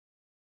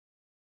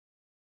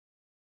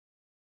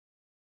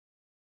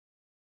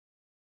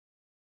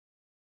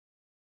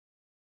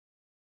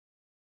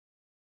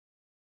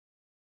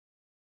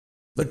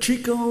The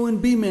Chico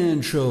and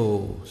B-Man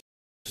Show,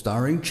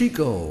 starring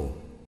Chico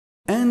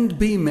and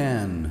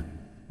B-Man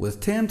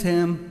with Tam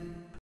Tam.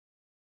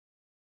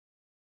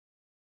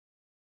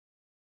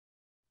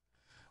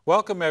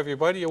 Welcome,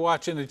 everybody. You're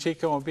watching the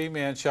Chico and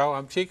B-Man Show.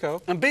 I'm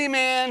Chico. I'm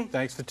B-Man.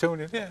 Thanks for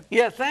tuning in.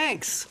 Yeah,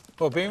 thanks.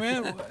 Well,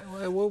 B-Man,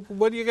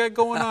 what do you got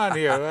going on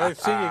here? I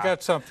see you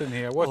got something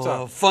here. What's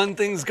up? Fun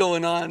things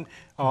going on.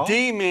 Oh?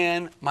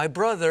 D-Man, my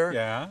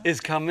brother, is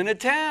coming to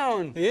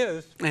town. He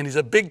is. And he's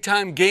a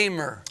big-time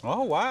gamer.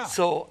 Oh, wow.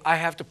 So I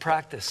have to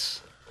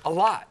practice a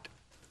lot.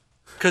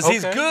 Because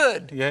he's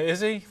good. Yeah,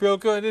 is he? Real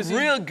good, is he?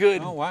 Real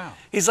good. Oh, wow.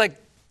 He's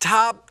like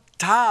top.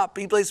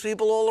 He plays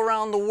people all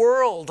around the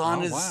world on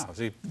his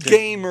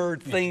gamer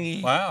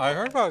thingy. Wow, I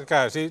heard about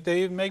guys.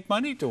 They make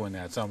money doing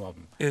that, some of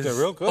them. They're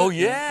real good. Oh,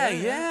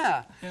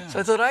 yeah. So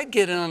I thought I'd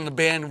get in on the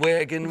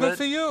bandwagon. Good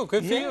for you.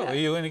 Good for you. Are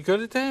you any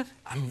good at that?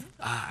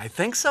 I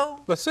think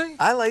so. Let's see.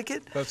 I like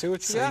it. Let's see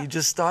what you got. So you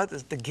just start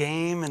the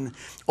game, and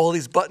all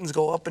these buttons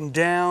go up and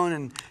down,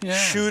 and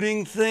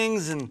shooting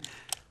things, and...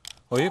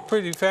 Well, you're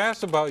pretty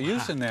fast about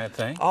using that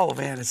thing. Oh,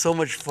 man, it's so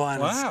much fun.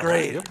 Wow, it's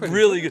great. You're pretty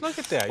really good. good. Look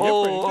at that.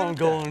 You're pretty good I'm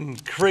going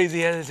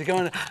crazy. It's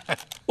going.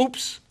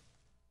 Oops.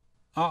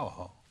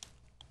 Uh-oh.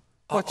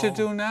 What you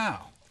do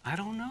now? I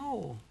don't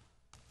know.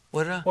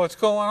 What's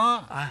going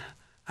on?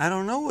 I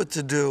don't know what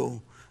to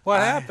do.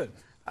 What happened?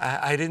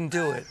 I didn't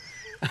do it.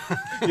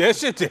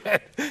 Yes, you did.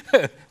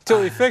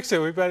 Till we fix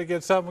it, we better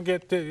get something.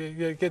 Get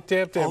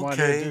Tam Tam on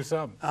here to do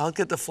something. I'll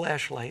get the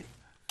flashlight.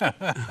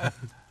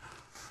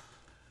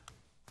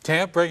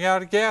 Tam, bring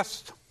out a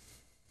guest.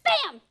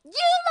 Bam! You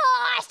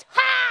lost!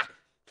 Ha!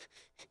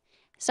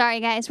 Sorry,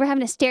 guys. We're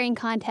having a staring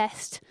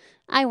contest.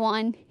 I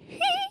won.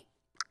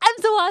 I'm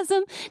so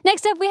awesome.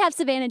 Next up, we have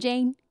Savannah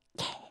Jane.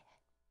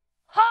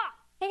 Ha!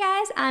 Hey,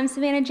 guys. I'm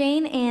Savannah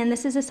Jane, and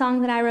this is a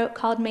song that I wrote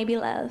called Maybe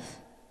Love.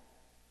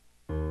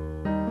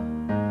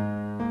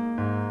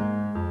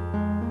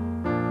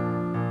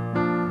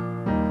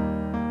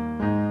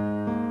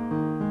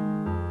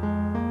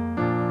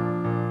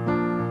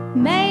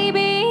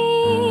 Maybe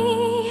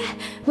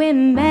we're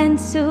meant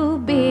to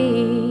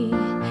be.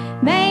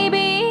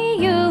 Maybe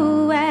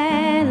you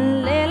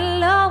and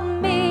little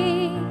old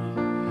me.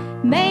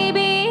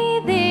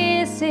 Maybe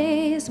this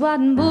is what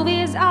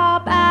movies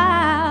are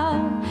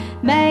about.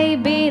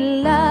 Maybe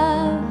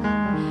love,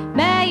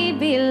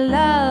 maybe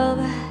love.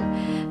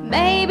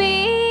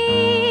 Maybe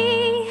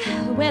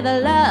we're the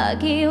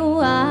lucky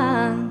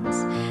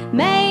ones.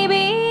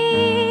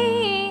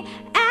 Maybe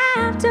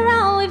after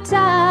all we've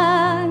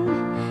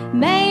done,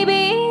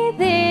 maybe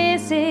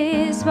this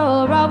is for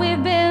all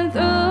we've been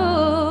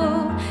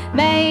through.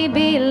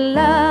 Maybe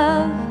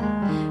love,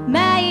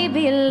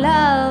 maybe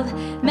love,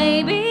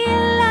 maybe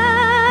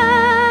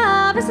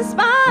love is a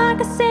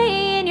spark I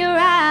see in your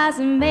eyes.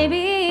 And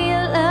maybe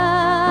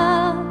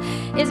love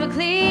is what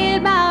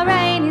cleared my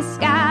rainy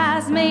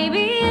skies.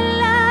 Maybe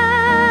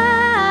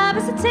love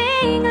is a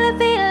tingle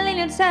feel in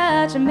your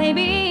touch. And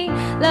maybe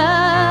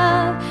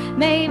love,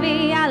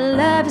 maybe I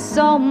love you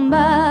so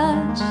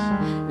much.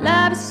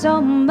 Love you so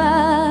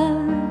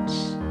much.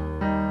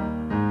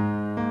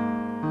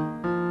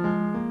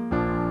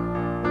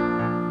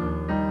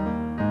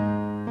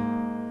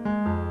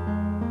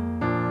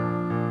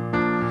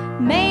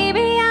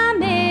 Maybe I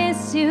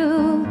miss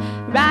you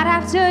right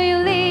after you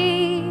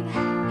leave.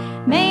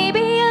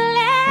 Maybe a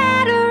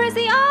letter is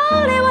the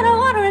only one I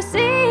want to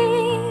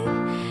receive.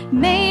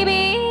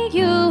 Maybe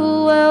you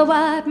were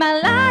what my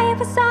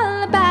life is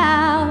all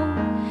about.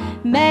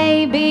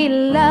 Maybe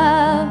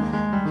love,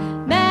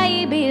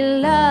 maybe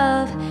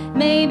love,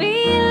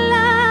 maybe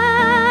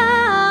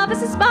love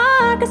is a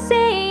spark I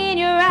see in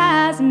your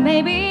eyes. And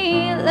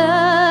maybe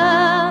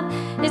love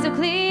is what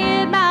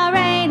cleared my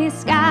rainy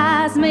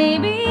skies.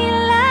 Maybe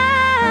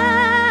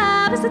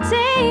love is a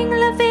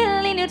tingle I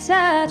feel in your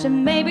touch.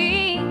 And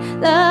maybe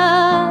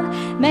love,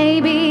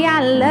 maybe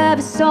I love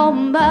you so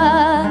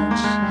much.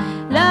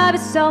 Love you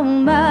so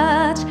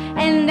much.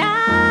 And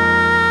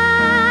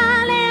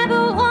I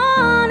never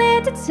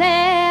wanted to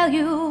tell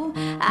you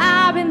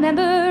I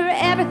remember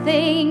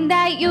everything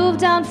that you've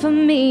done for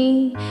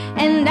me.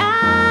 And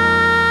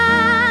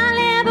I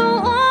never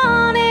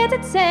wanted to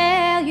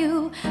tell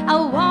you, I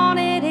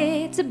wanted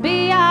it to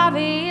be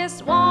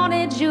obvious,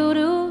 wanted you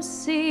to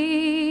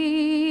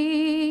see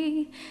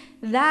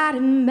that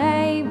it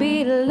may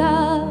be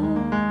love.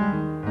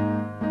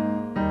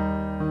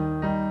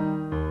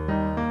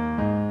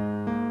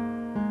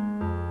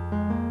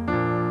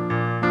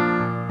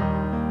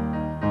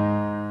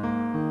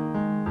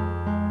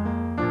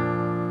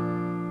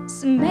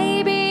 So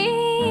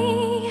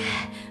maybe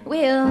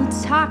we'll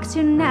talk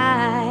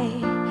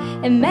tonight.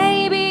 And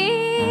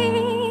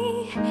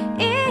maybe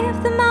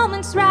if the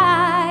moment's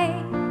right,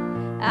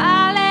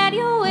 I'll let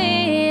you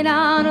in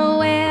on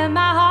where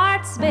my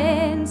heart's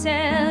been.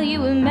 Tell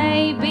you it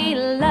may be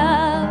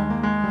love,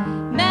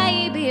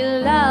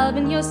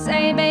 and you'll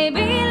say,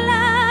 baby,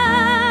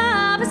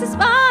 love is a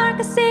spark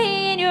I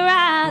see in your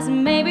eyes.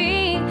 And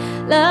maybe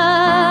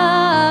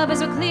love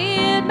is what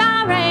cleared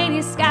my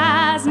rainy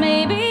skies.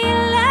 Maybe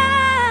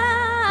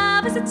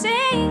love is a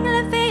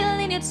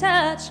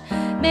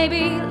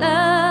maybe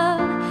love.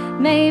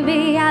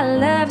 Maybe I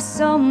love you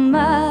so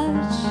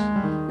much,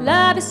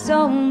 love you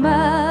so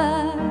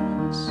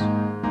much.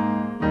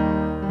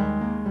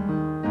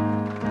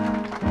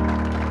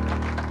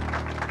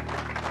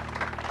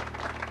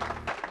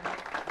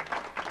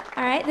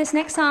 All right, this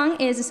next song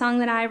is a song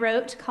that I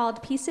wrote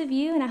called Piece of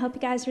You, and I hope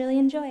you guys really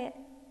enjoy it.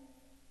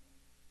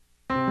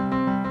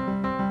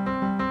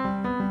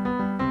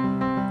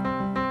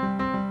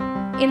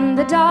 In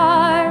the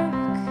dark,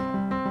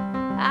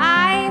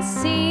 I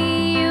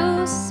see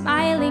you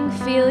smiling,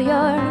 feel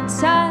your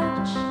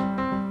touch.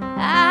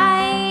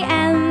 I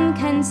am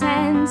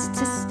content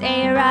to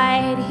stay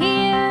right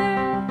here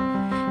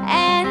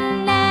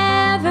and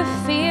never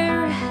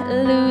fear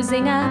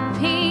losing a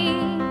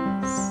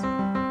piece,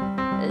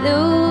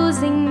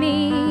 losing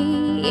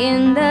me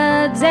in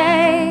the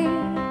day.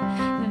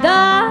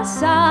 The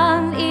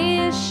sun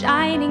is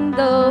shining,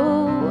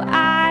 though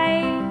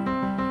I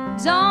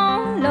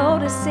don't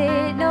notice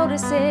it,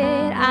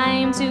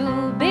 I'm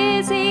too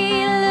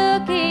busy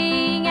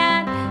looking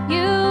at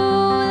you,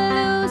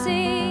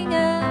 losing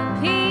a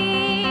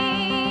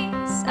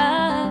piece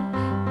of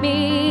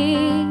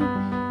me,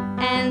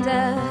 and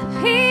a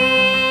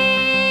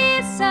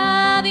piece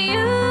of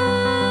you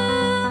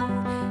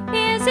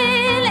is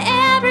in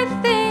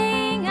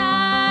everything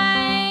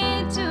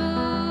I do,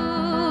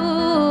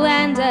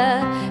 and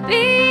a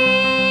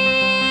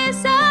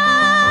piece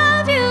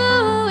of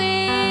you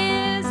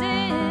is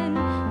in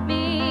me.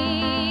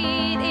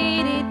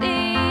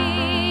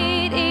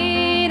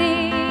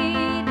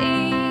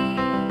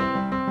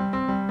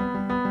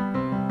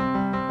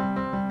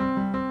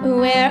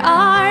 Where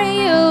are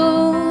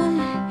you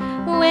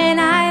when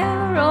I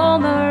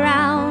roam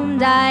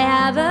around? I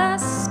have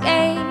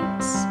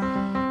escaped,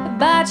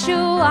 but you're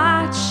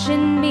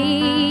watching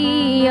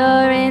me.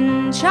 You're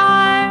in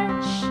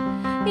charge.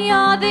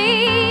 You're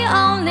the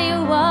only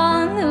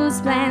one whose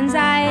plans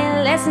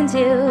I listen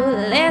to.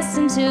 It's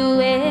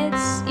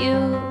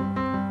you.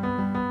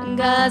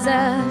 'Cause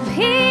a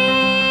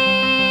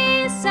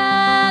piece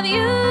of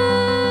you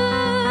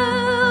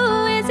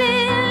is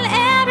in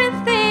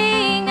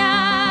everything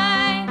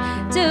I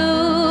do,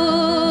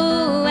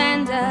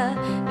 and a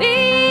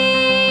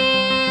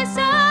piece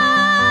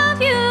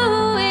of you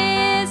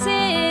is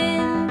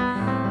in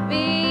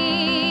me.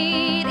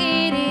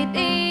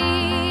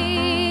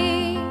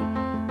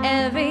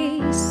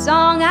 Every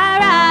song I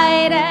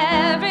write,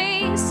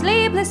 every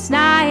sleepless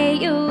night,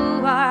 you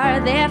are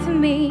there for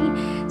me.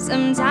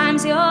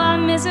 Sometimes your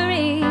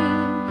misery,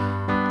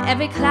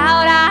 every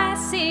cloud I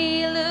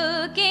see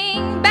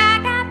looking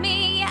back at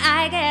me.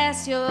 I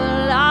guess you'll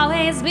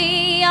always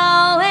be,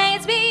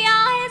 always be,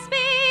 always be.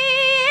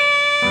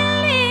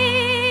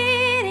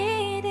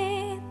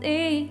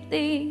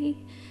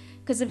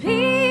 'Cause a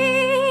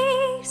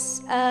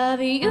piece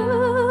of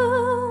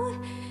you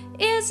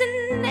is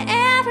in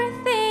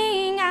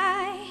everything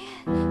I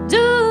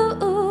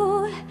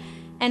do,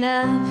 and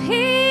a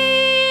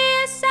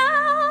piece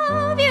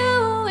of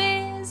you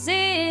is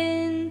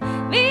in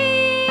me.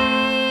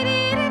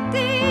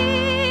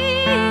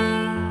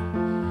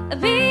 A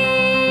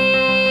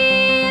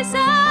piece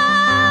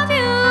of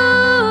you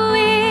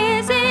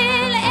is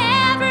in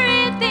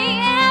everything,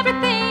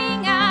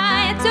 everything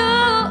I do,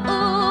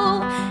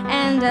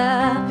 and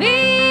a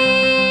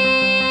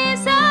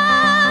piece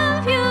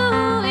of you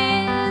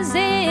is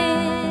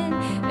in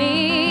me.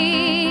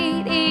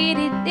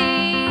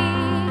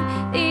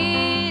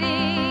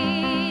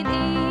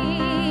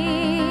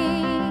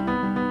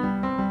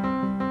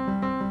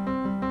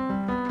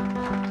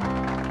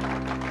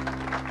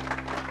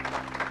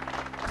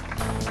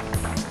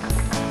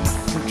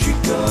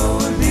 Chico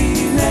and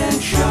B-Man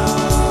Show.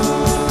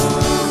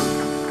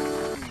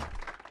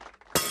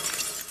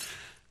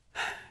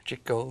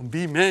 Chico and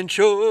B-Man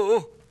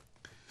Show.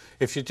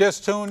 If you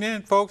just tuned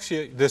in, folks,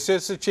 this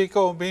is the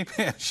Chico and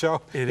B-Man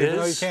Show. It Even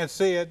though you is? can't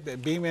see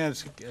it,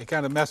 B-Man's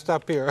kind of messed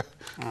up here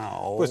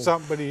Oh. with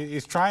something, but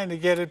he's trying to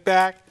get it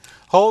back.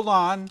 Hold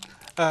on.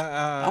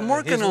 I'm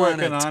working he's on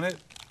working it. on it.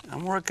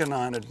 I'm working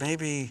on it.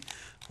 Maybe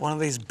one of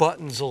these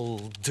buttons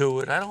will do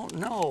it. I don't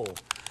know.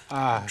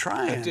 I'm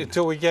trying.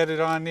 Until we get it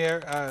on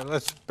there,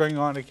 let's bring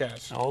on the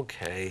guest.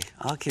 Okay,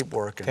 I'll keep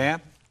working.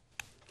 Tam?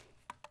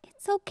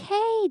 It's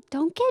okay.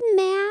 Don't get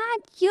mad.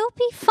 You'll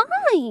be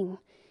fine.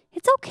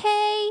 It's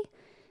okay.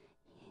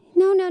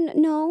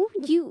 No.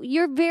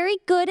 You're very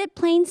good at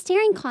playing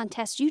staring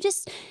contests. You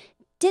just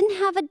didn't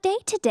have a day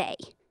today.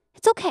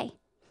 It's okay.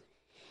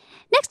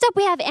 Next up,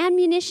 we have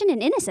Ammunition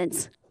and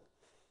Innocence.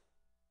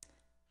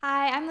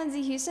 Hi, I'm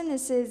Lindsay Houston.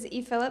 This is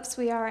E. Phillips.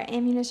 We are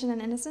Ammunition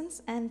and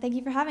Innocence, and thank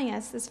you for having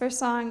us. This first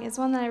song is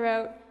one that I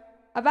wrote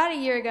about a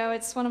year ago.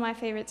 It's one of my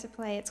favorites to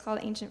play. It's called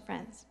Ancient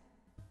Friends.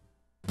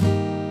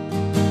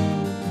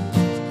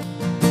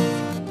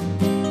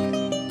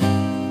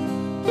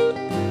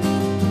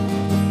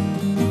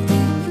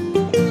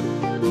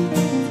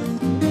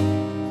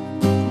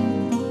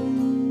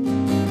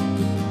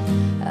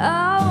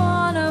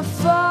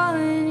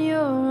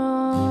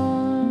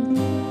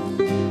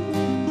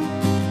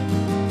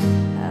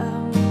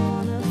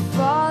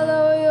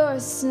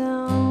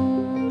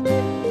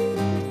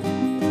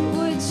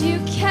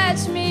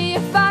 catch me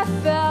if I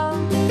fell?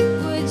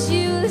 Would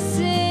you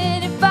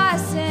listen if I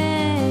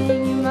sang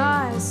you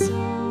my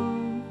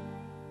song?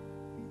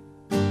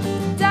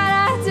 Da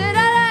da da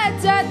da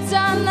da da da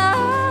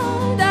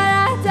da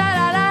da da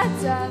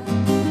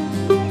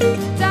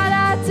da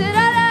da da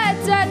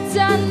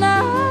da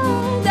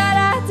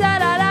da da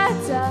da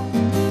da da.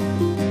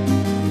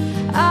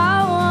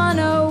 I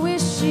wanna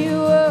wish you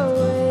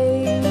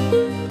away.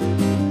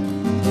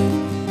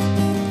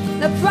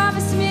 Now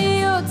promise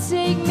me you'll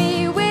take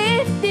me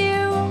with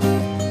you.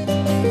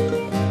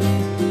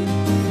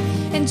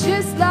 And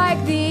just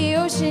like the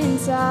ocean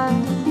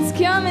tides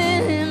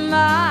coming in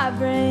my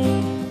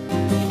brain,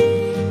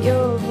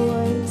 your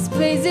voice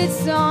plays its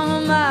song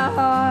on my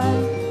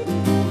heart.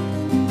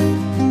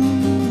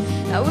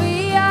 Now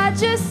we are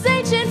just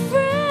ancient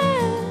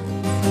friends,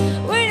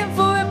 waiting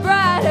for a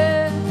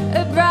brighter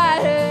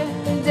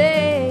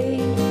day.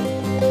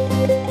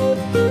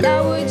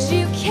 Now would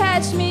you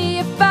catch me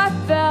if I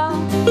fell?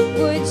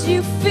 Would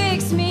you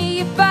fix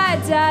me if I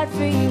died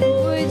for you?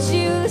 Would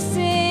you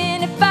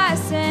listen if I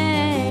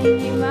sang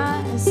you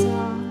my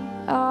song?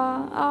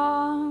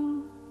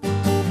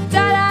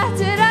 Da da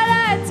da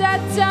da da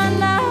da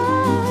da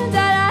da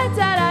da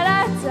da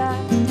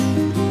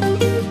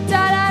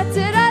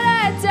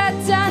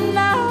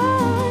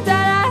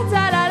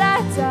da da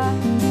da da.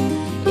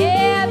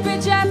 Yeah,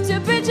 bridge after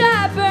bridge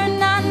I burn,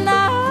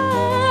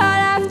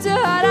 heart after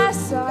heart I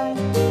saw,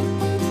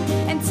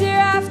 and tear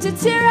after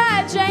tear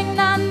I drank,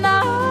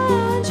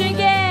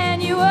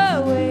 drinking you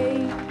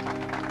away.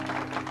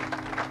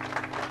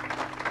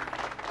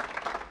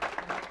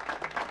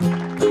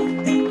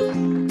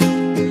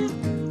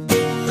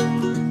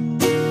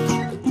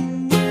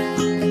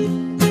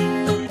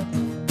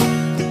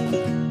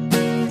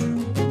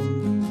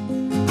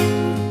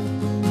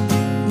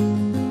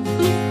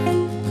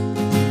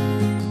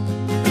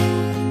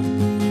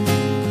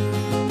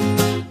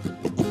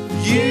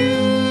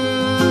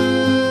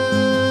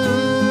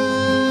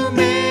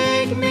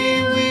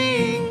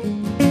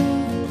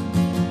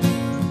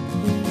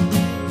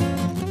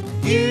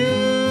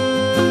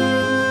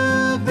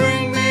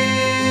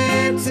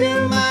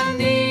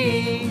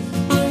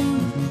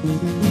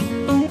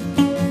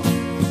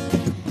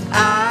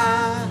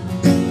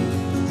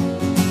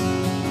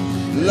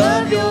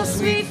 Love your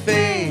sweet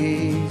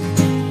face.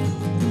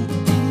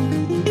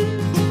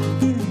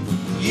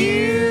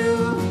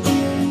 You,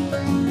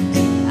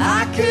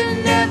 I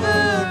could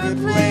never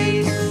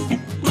replace.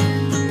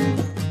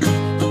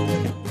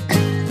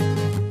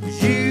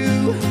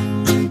 You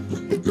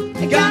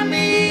got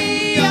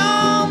me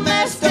all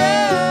messed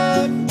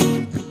up.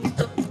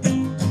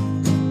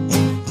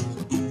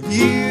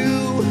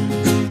 You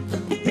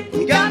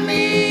got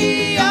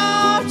me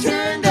all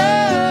turned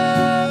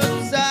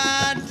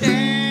upside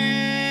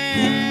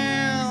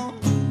down.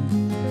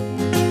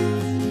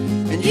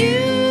 And you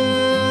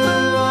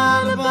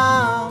are the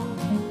bomb.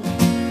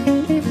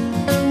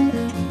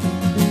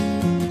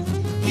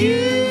 You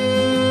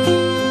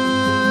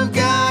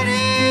got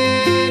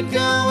it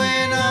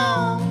going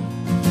on.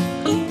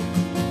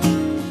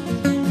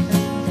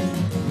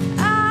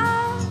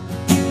 I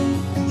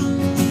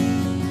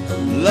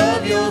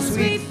Love your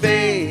sweet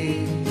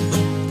face.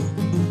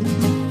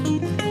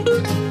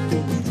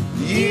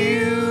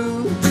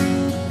 You,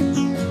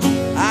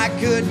 I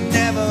could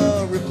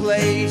never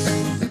replace.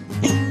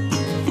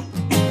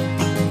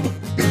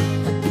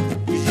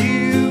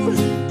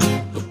 You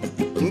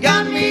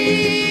got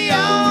me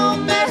all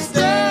messed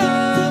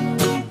up.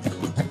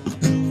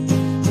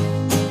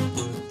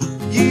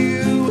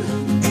 You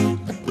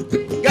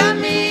got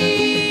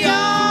me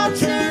all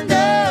turned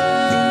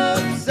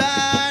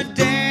upside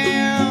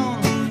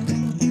down.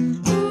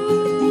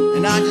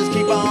 And I just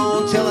keep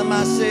on telling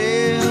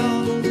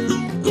myself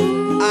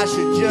I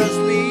should just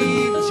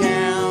leave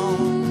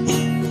town.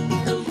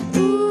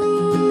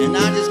 And I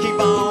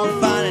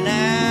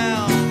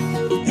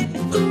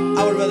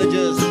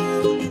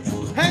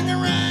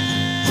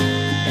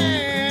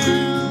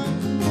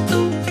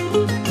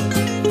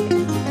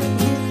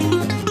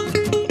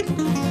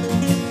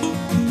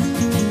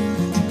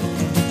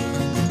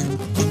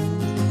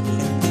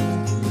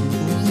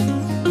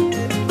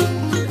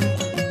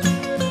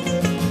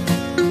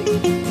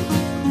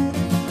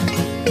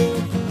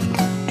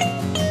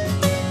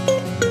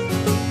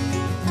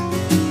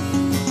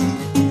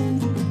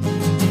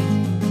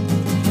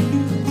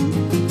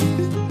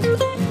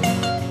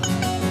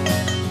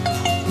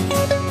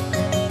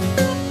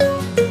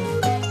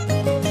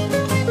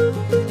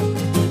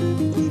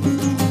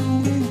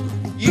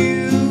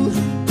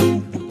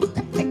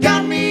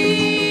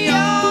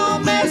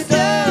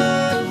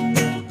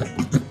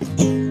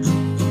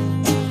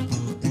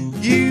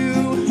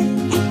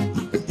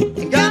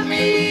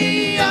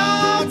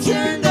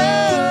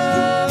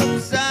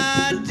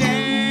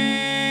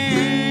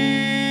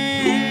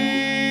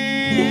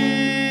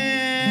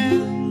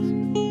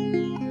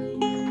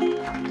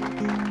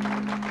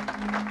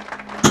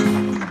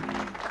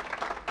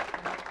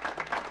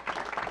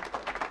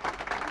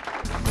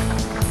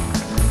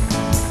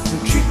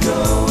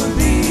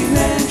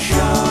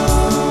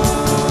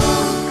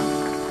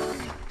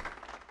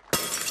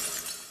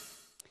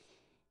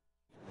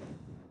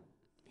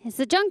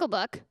the Jungle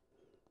Book,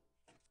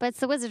 but it's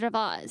the Wizard of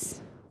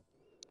Oz.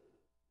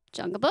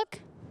 Jungle Book,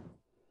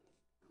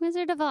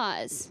 Wizard of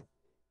Oz.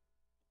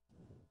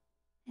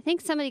 I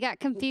think somebody got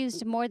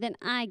confused more than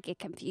I get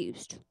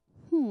confused.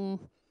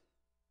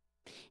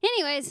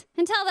 Anyways,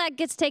 until that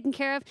gets taken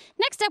care of,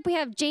 next up we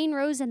have Jane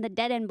Rose and the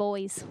Dead End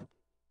Boys.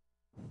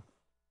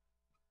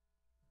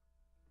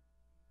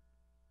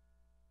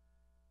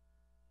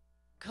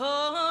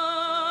 Come,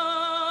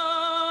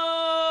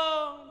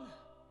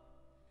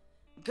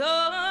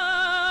 come,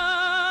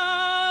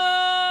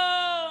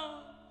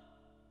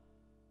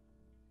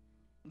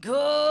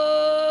 come.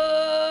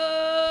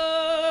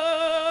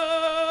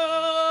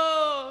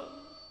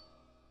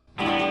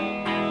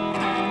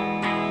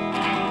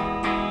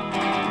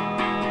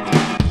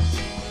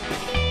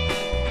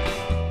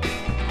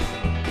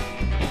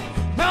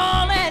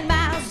 Rolling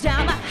miles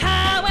down the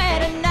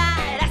highway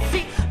tonight, I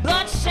see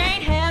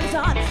bloodstained hands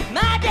on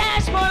my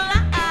dashboard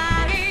light.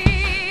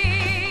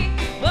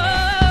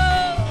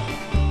 Whoa,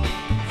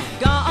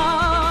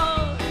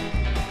 gone.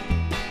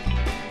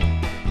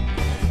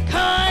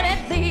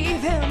 Couldn't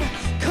leave him,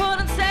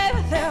 couldn't stay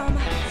with him.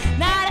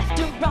 Not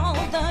after all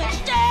the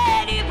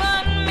shit he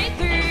put me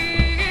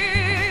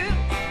through.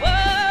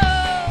 Whoa,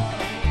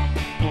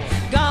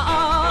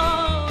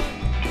 gone.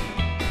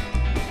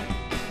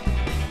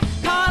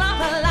 Caught on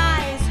the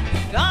lies,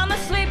 on the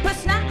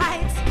sleepless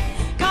nights.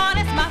 Caught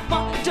it's my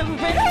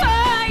wondering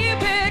why you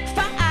pick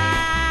fights.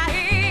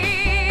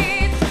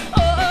 Oh,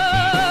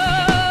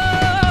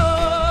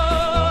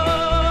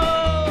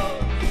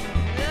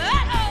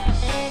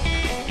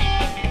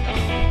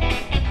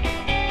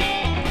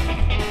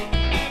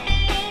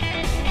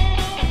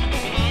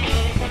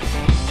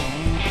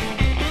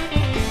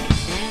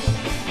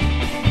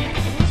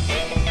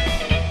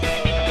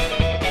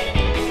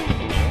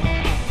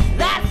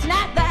 last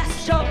night,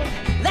 last show,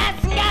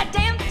 last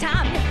goddamn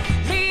time.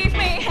 Leave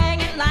me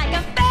hanging like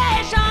a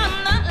fish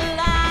on the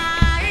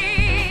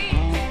line.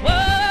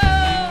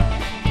 Whoa,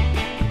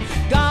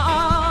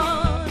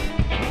 gone.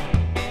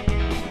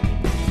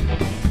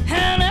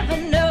 I'll never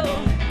know,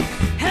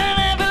 I'll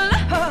never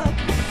look.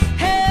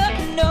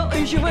 Heaven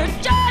knows you were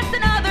just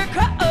another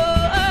crook.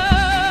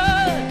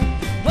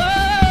 Whoa,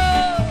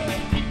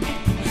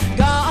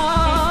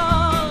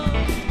 gone.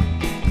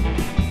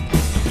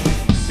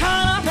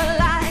 Caught on the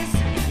lies,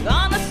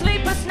 on the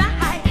sleepless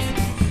nights.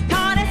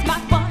 Caught it's my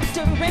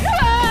wondering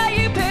why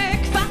you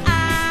pick fights.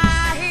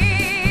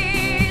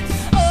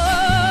 Oh,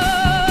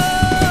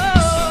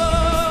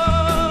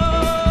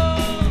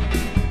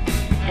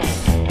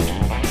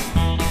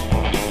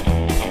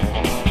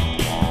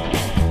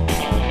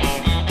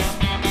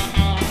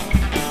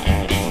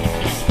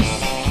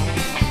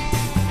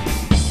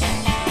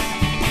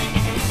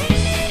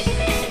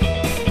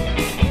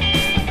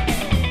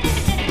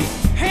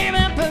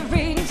 remember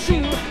reading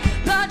through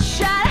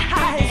bloodshot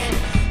eyes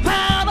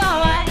while the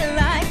white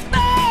lights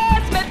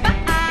pass me by.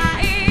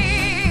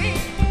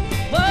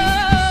 Whoa,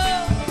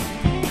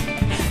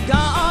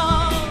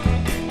 gone.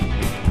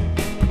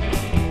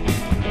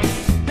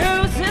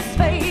 Roses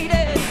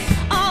faded,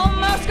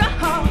 almost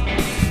gone,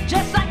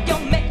 just like your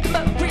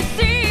memory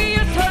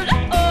seems so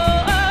low.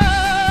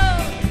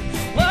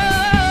 Whoa,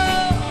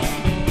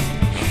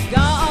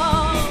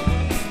 gone.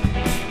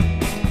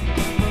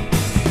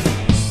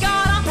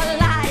 Got on the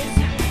lies,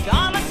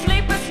 on the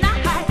sleepless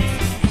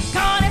nights.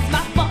 Caught it's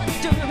my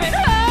wondering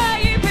why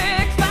you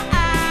pick fights.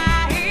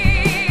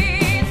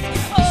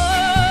 Oh,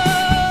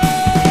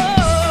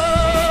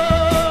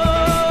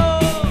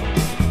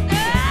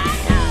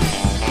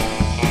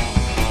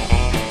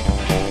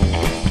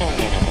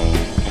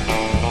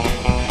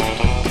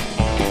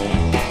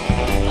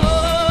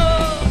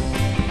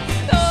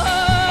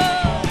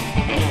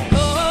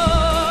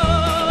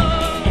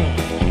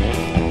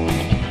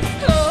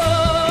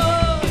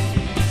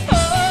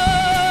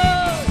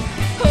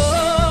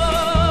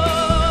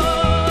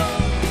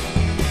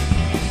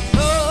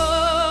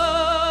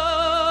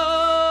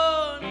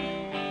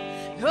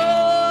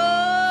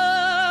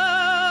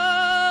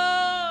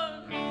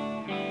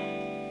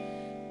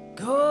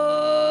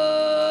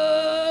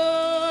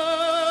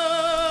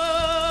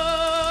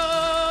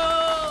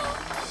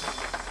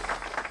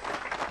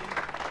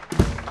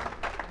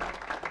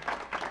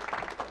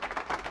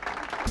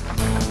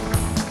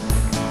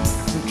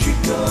 The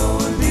Chico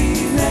and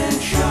B-Man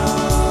Show.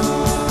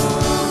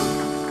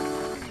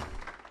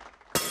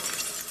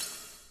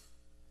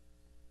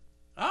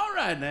 All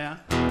right now.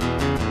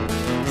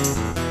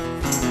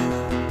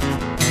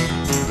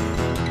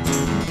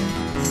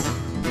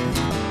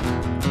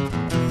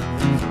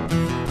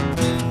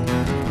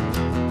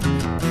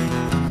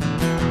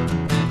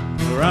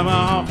 From a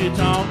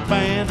honky-tonk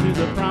band to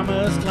the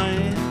promised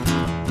land,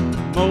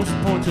 most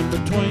points in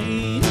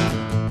between.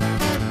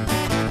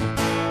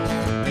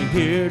 Ain't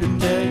here to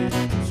tell you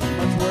so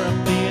much where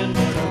I've been,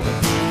 but all the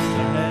things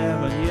I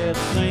haven't yet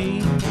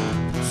seen.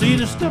 See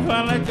the stuff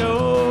I let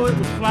go, it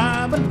was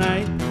fly by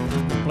night.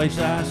 The place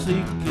I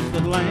seek is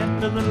the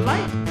land of the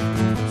light.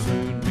 I'll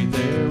soon be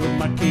there with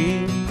my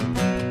king.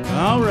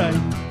 All right,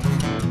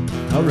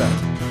 all right.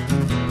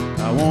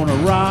 I want to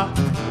rock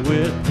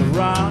with the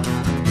rock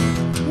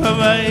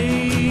of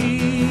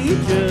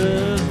ages.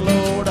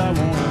 Lord, I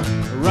want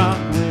to rock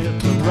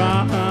with the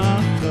rock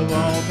of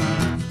all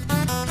time.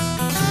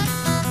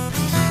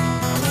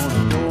 I want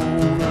to go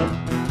on up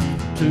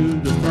to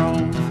the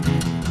throne,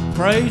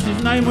 praise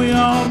his name, we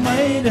all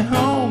made it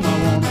home. I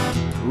want to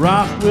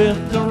rock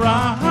with the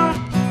rock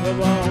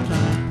of all time.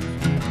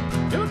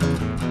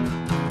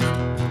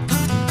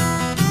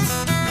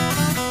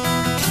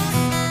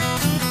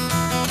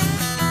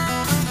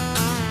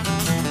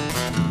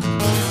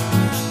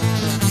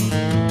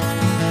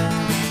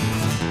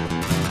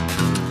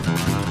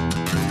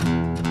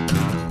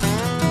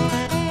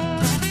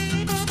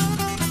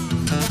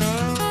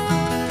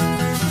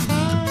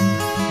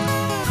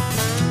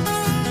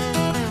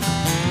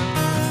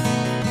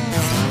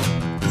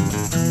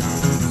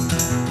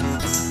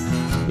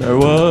 There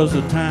was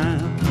a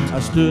time I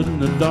stood in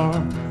the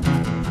dark,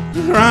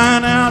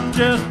 crying out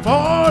just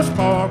for a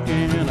spark,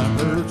 and I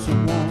heard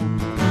someone,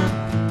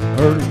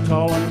 heard him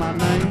calling my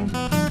name.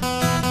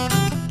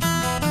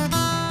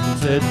 He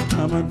said,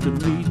 come unto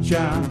me,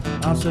 child,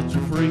 I'll set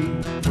you free.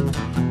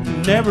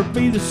 You'll never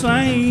be the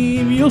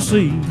same, you'll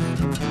see.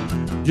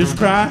 Just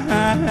cry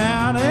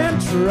out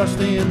and trust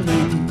in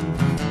me.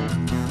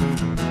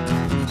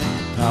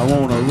 I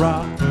want to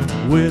rock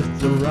with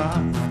the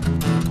rock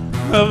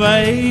of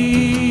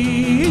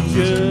ages,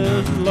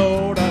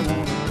 Lord, I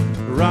want to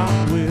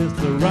rock with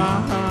the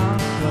rock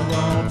of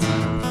all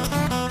time.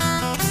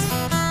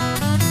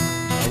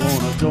 I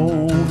want to go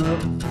on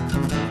up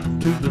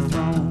to the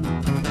throne,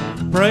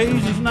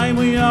 praise his name,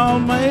 we all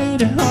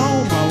made it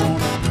home. I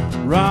want to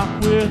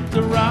rock with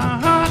the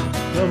rock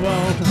of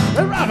all time.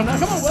 Let's rock 'em now,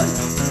 come on, buddy.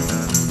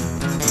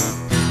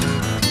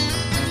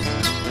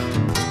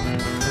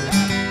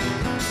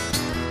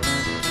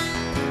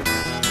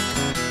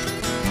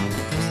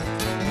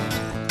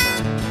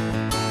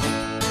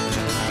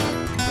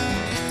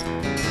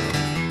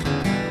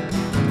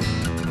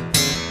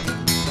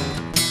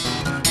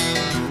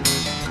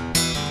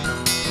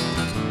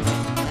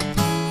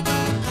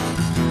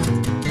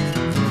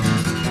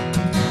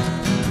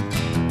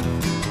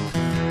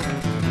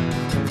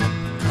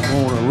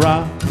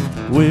 Rock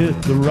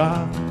with the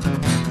rock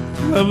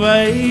of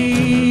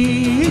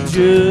ages,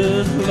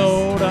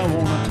 Lord, I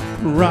want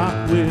to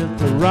rock with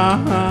the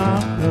rock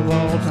of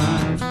all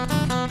time.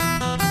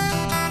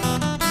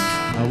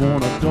 I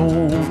want to go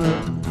on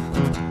up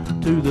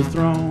to the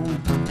throne,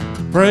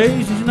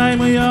 praise his name,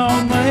 we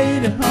all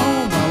made it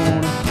home. I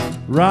want to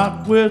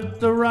rock with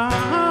the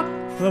rock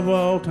of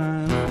all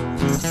time.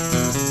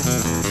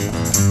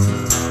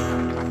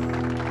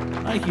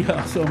 Thank you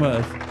all so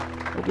much.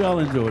 Hope y'all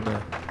enjoyed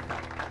that.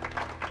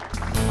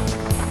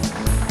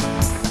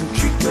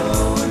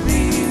 Chico and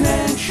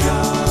B-Man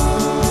Show.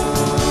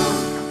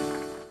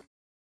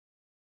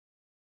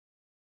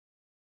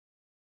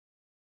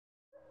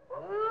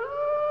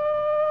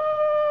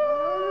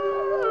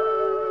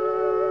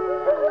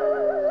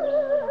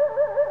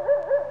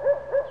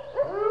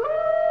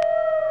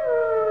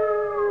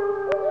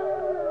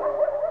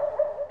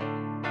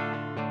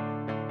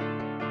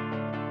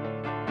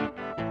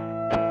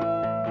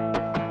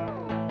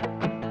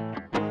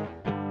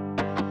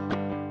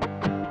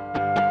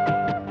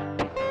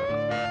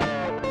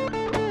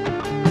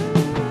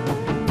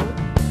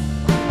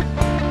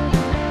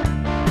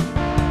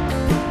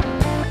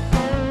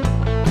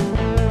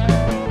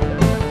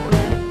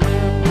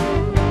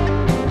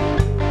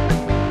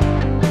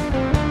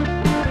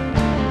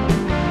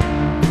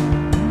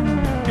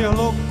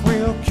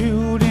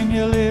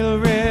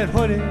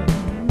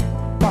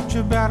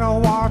 Better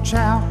watch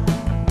out.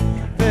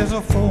 There's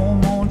a full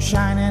moon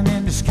shining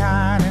in the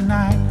sky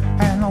tonight,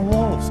 and the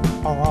wolves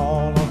are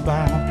all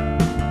about.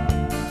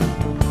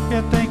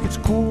 You think it's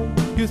cool,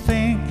 you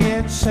think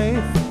it's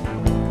safe,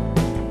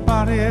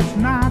 but it's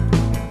not.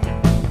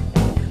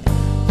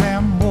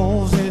 Them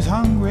wolves is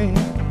hungry,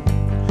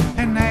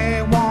 and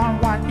they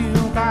want what you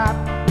got.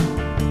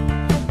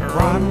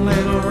 Run,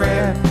 little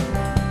red,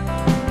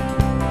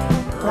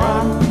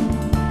 run.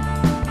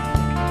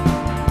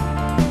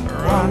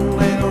 Run,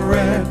 little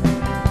red,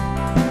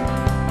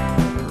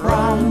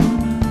 run.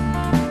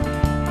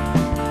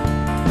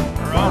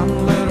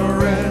 Run, little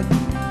red,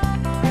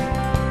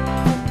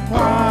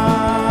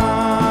 run.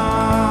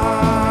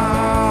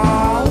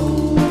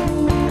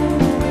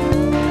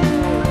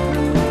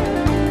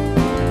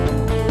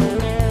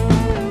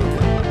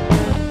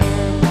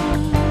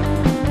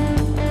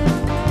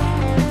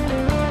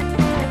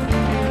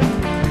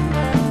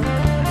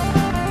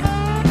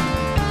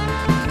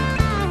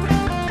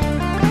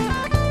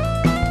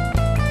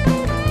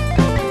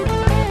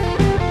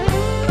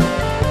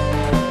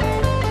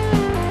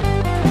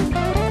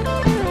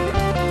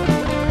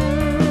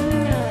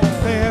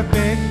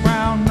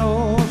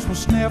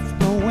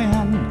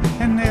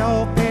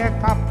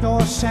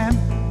 Your scent.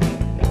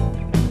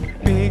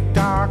 Big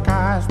dark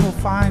eyes will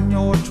find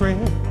your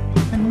trail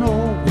and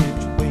know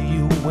which way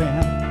you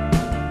went.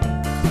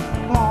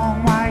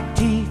 Long white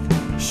teeth,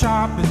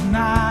 sharp as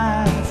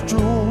knives,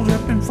 drool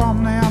dripping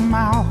from their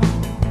mouth.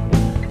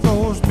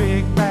 Those big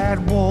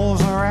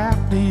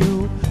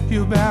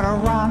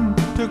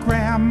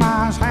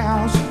grandma's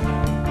house.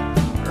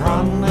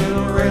 Run,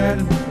 little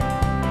red,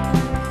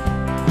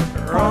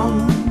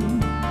 run.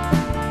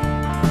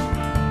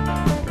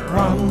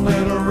 Run,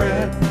 little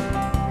red,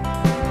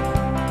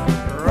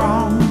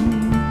 run.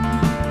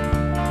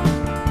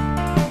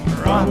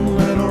 Run,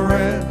 little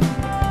red,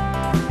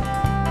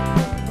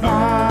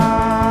 run.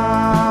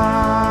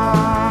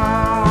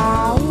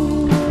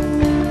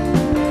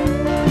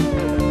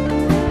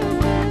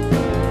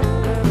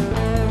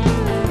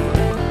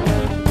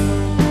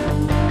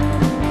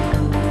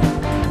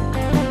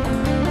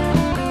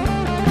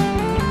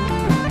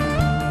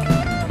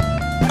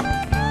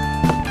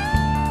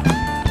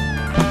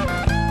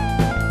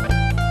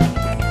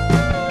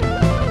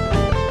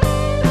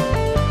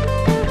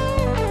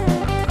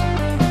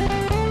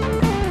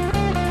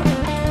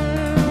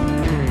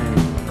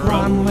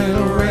 Run,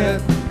 little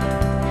red,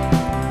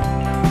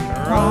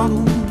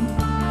 run.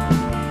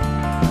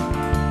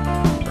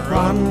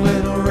 Run,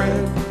 little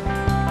red,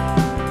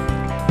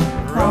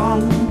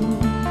 run.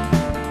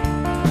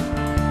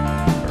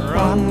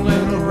 Run,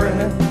 little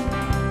red,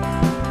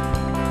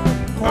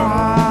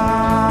 run.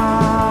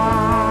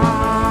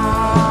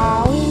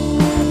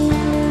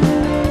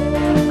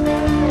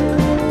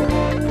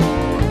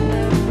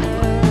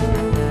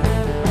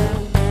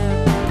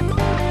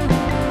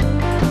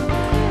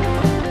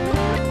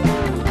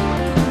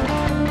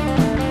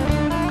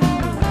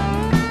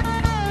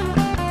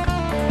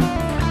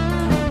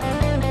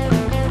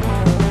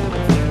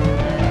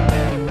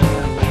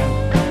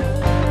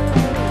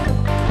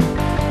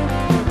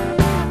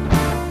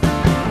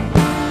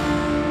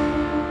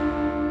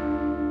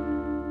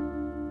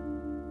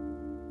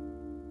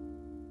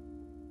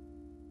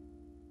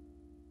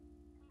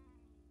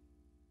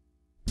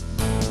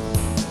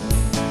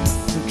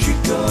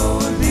 Chico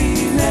and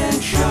B-Man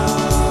Show.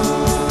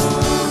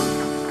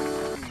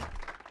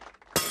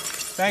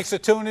 Thanks for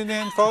tuning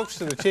in, folks,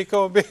 to the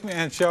Chico and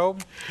B-Man Show.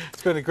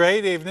 It's been a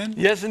great evening.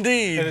 Yes,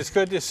 indeed. And it's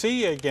good to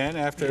see you again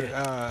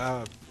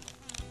after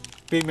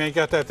B-Man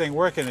got that thing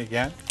working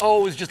again.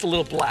 Oh, it was just a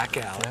little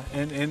blackout.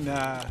 And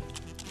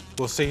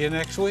we'll see you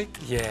next week.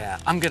 Yeah,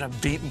 I'm gonna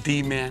beat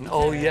D-Man.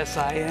 Oh, yes,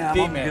 I am.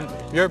 D-Man.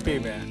 You're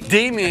B-Man.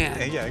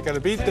 D-Man. Yeah, you gotta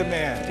beat the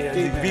man. Yeah,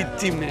 D-Man. beat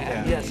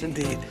D-Man. Yeah. Yes,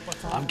 indeed.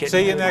 I'm getting.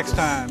 See you next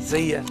time.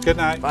 See ya. Good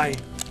night. Bye.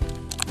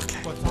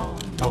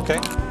 Okay.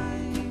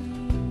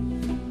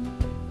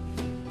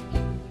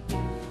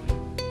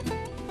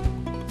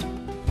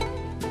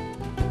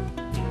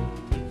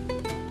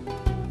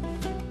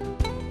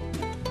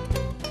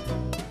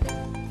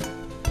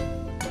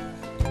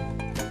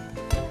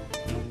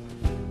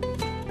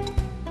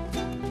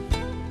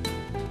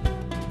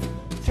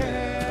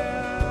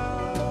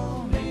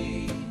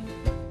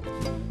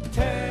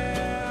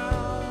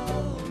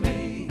 Tell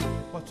me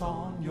what's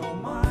on your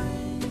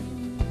mind.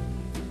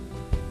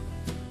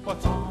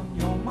 What's on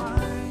your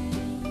mind?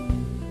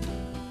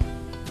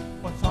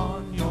 What's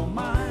on your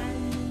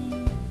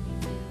mind?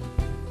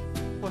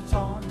 What's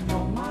on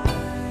your mind?